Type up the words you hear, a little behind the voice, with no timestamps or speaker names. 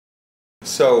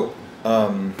So,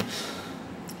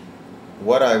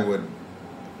 what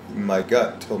my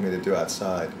gut told me to do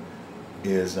outside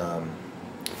is, so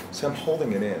I'm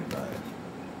holding it in, right,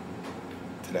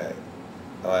 today.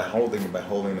 By holding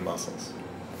the muscles.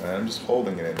 Right? I'm just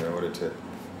holding it in order to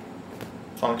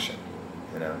function,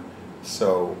 you know.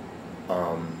 So,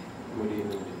 what do you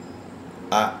mean?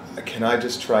 Can I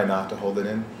just try not to hold it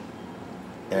in?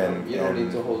 And you don't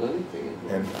need to hold anything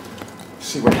in. And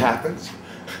see what happens?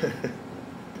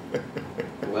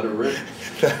 Let it rip.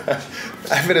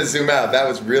 I'm going to zoom out. That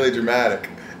was really dramatic.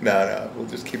 No, we'll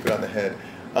just keep it on the head.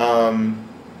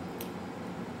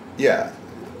 Yeah.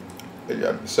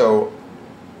 So,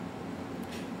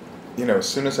 you know, as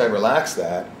soon as I relax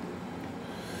that,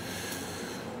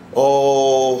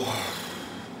 all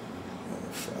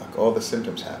the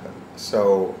symptoms happen.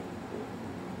 So,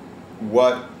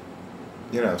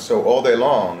 so all day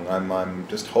long, I'm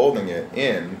just holding it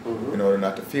in order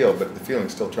not to feel, but the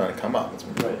feeling's still trying to come up.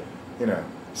 Right. You know,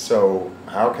 so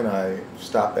how can I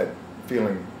stop that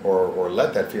feeling or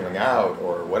let that feeling out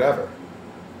or whatever,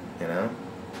 you know?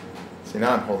 See,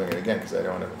 now I'm holding it again because I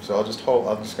don't want to, so I'm just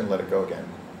going to let it go again.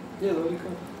 Yeah, let it go.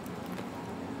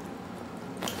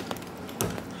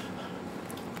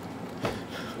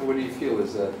 What do you feel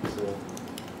as that,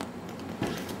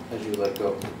 as you let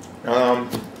go?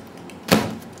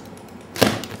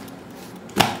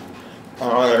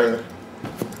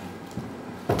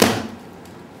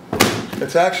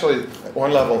 It's actually at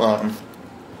one level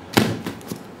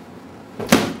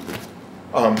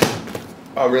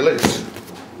a release.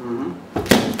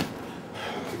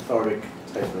 Cathartic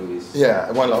type release. Yeah,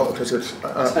 at one level because it's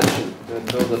tension, that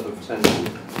buildup of tension.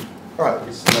 Right.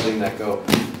 Just letting that go.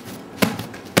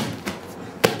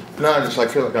 Now I just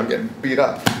feel like I'm getting beat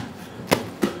up.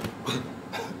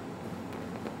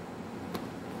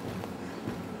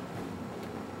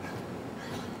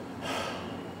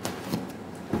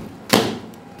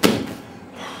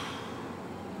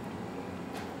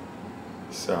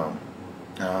 So,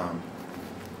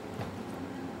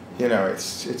 you know,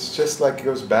 it's just like it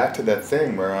goes back to that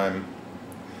thing where I'm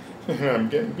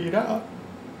getting beat up.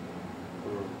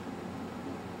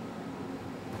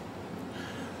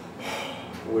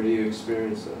 Where do you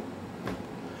experience that?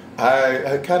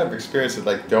 I kind of experience it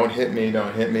like, don't hit me.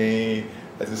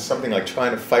 This is something like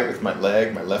trying to fight with my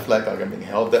left leg, like I'm being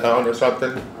held down or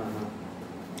something.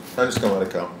 I'm just going to let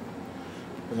it go.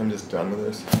 I'm just done with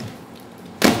this.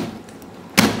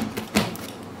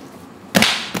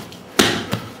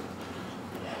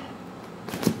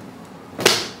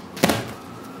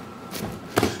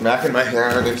 Smacking my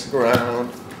hair against the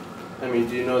ground. I mean,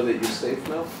 do you know that you're safe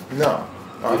now? No,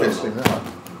 obviously not.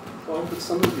 Well, but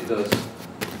somebody does.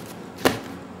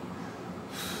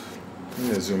 I'm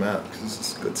going to zoom out because this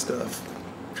is good stuff.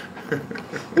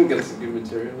 We got some good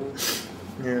material.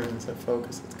 Yeah, it's that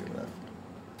focus, that's good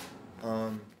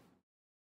enough.